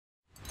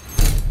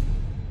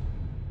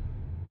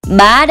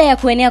Baada ya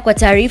kuenea kwa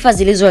taarifa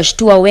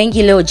zilizowashtua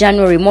wengi leo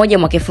Januari 1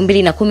 mwaka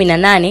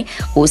 2018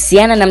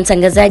 kuhusiana na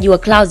mtangazaji wa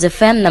Clouds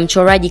FM na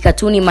mchoraji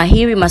katuni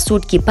mahiri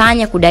Masoud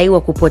Kipanya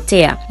kudaiwa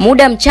kupotea.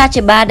 Muda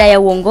mchache baada ya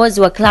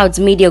uongozi wa Clouds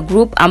Media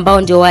Group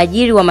ambao ndio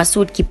waajiri wa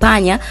Masoud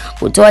Kipanya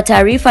kutoa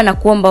taarifa na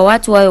kuomba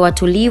watu wawe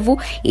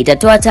watulivu,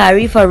 itatoa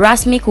taarifa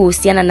rasmi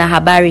kuhusiana na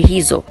habari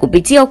hizo.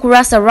 Kupitia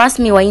ukurasa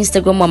rasmi wa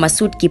Instagram wa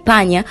Masoud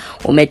Kipanya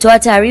umetoa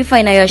taarifa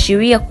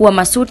inayoashiria kuwa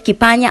Masoud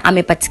Kipanya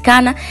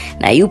amepatikana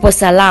na yupo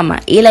salama,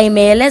 ila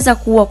imeeleza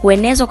kuwa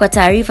kuenezwa kwa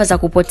taarifa za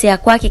kupotea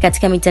kwake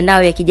katika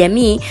mitandao ya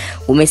kijamii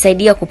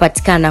umesaidia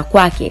kupatikana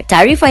kwake.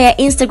 Taarifa ya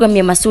Instagram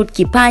ya Masoud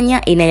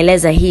Kipanya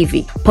inaeleza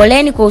hivi: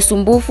 poleni kwa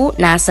usumbufu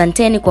na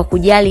asanteni kwa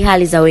kujali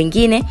hali za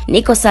wengine,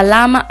 niko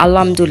salama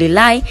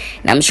alhamdulillah,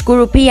 na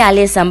mshukuru pia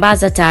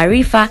aliyesambaza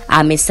taarifa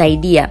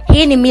amesaidia.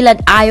 Hii ni Millard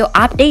Ayo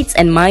Updates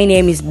and my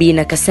name is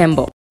Bina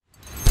Kasembo.